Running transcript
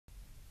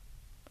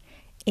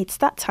It's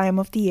that time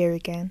of the year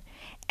again.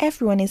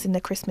 Everyone is in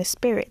the Christmas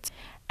spirit,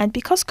 and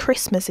because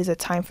Christmas is a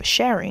time for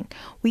sharing,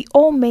 we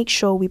all make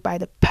sure we buy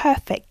the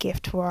perfect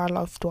gift for our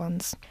loved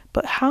ones.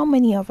 But how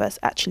many of us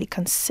actually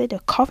consider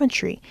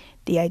Coventry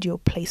the ideal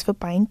place for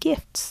buying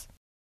gifts?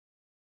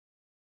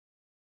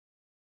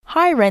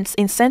 High rents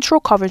in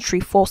central Coventry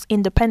force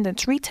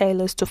independent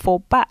retailers to fall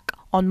back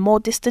on more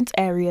distant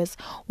areas,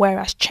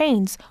 whereas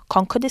chains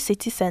conquer the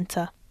city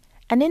centre.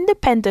 An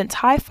independent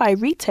hi-fi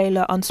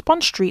retailer on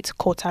Spon Street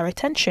caught our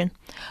attention.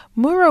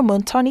 Muro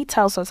Montoni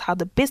tells us how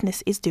the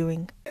business is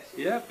doing.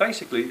 Yeah,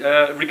 basically,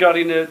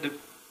 regarding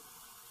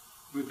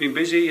we've been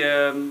busy.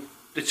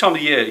 The time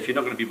of year, if you're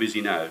not going to be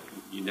busy now,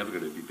 you're never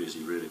going to be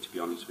busy, really, to be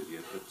honest with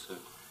you. But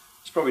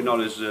it's probably not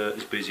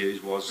as busy as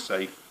it was,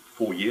 say,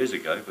 4 years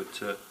ago,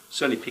 but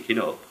certainly picking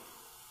up.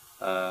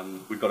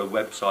 We've got a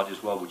website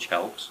as well, which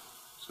helps.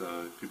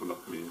 So people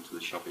not coming into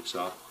the shop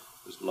itself,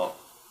 there's a lot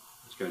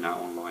that's going out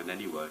online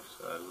anyway,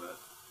 so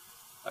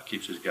that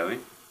keeps us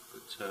going.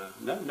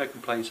 But no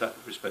complaints in that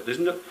respect.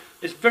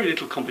 There's very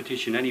little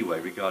competition anyway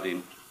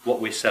regarding what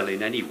we're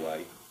selling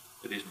anyway.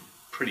 It is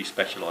pretty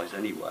specialised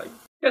anyway.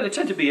 Yeah, they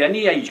tend to be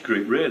any age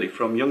group really,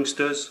 from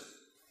youngsters,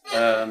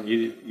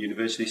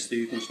 university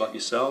students like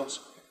yourselves,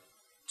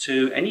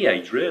 to any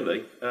age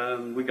really.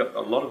 We've got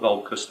a lot of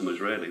old customers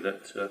really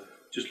that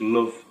just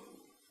love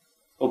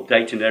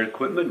updating their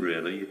equipment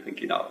really. You're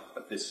thinking, oh,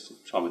 at this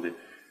time of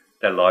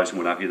their lives and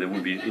what have you, they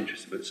wouldn't be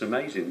interested, but it's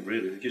amazing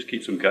really. It just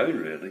keeps them going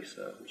really,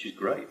 so, which is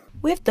great.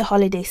 With the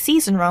holiday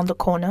season round the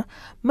corner,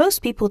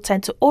 most people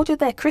tend to order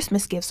their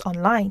Christmas gifts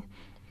online.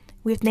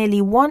 With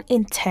nearly 1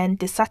 in 10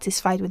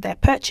 dissatisfied with their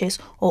purchase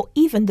or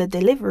even the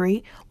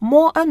delivery,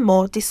 more and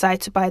more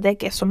decide to buy their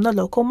gifts from the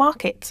local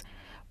market.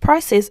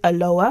 Prices are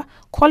lower,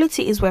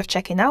 quality is worth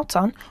checking out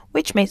on,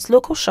 which makes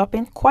local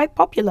shopping quite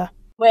popular.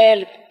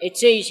 Well,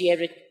 it's easier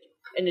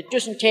and it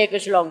doesn't take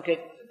us long to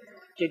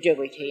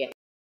do it here.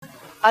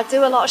 I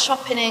do a lot of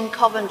shopping in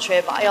Coventry,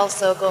 but I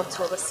also go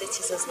to other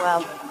cities as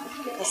well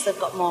because they've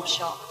got more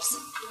shops.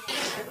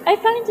 I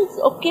find it's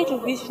okay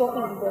to be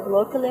shopping in the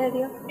local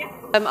area.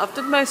 I've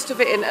done most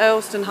of it in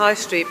Earlston High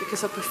Street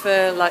because I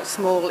prefer like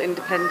small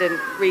independent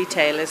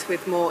retailers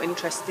with more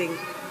interesting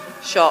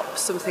shops,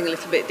 something a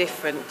little bit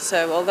different.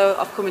 So although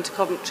I've come into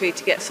Coventry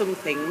to get some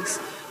things,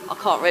 I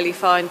can't really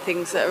find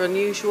things that are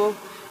unusual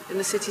in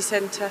the city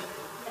centre.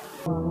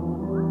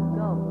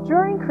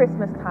 During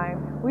Christmas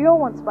time, we all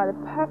want to buy the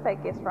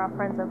perfect gifts for our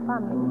friends and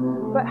family,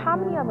 but how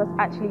many of us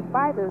actually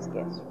buy those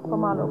gifts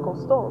from our local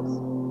stores?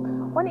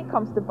 When it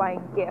comes to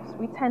buying gifts,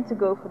 we tend to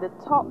go for the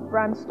top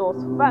brand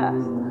stores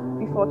first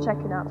before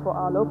checking out what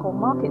our local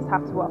markets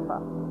have to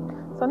offer.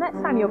 So next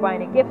time you're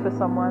buying a gift for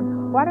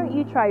someone, why don't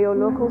you try your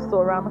local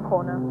store around the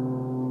corner?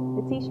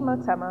 Laetitia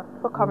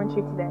for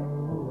Coventry Today.